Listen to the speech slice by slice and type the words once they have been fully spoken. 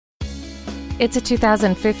It's a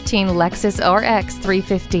 2015 Lexus RX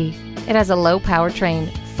 350. It has a low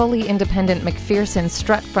powertrain, fully independent McPherson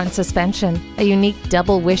strut front suspension, a unique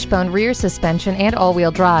double wishbone rear suspension, and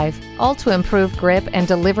all-wheel drive, all to improve grip and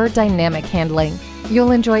deliver dynamic handling.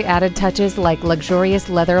 You'll enjoy added touches like luxurious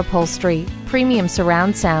leather upholstery, premium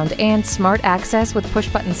surround sound, and smart access with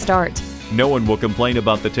push-button start. No one will complain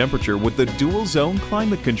about the temperature with the dual-zone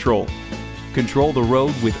climate control. Control the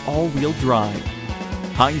road with all-wheel drive.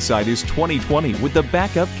 Hindsight is 20/20 with the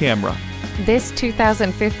backup camera. This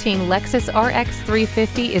 2015 Lexus RX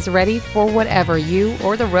 350 is ready for whatever you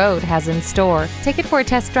or the road has in store. Take it for a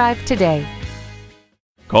test drive today.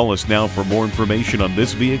 Call us now for more information on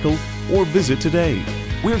this vehicle or visit today.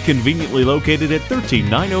 We're conveniently located at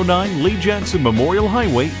 13909 Lee Jackson Memorial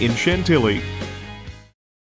Highway in Chantilly.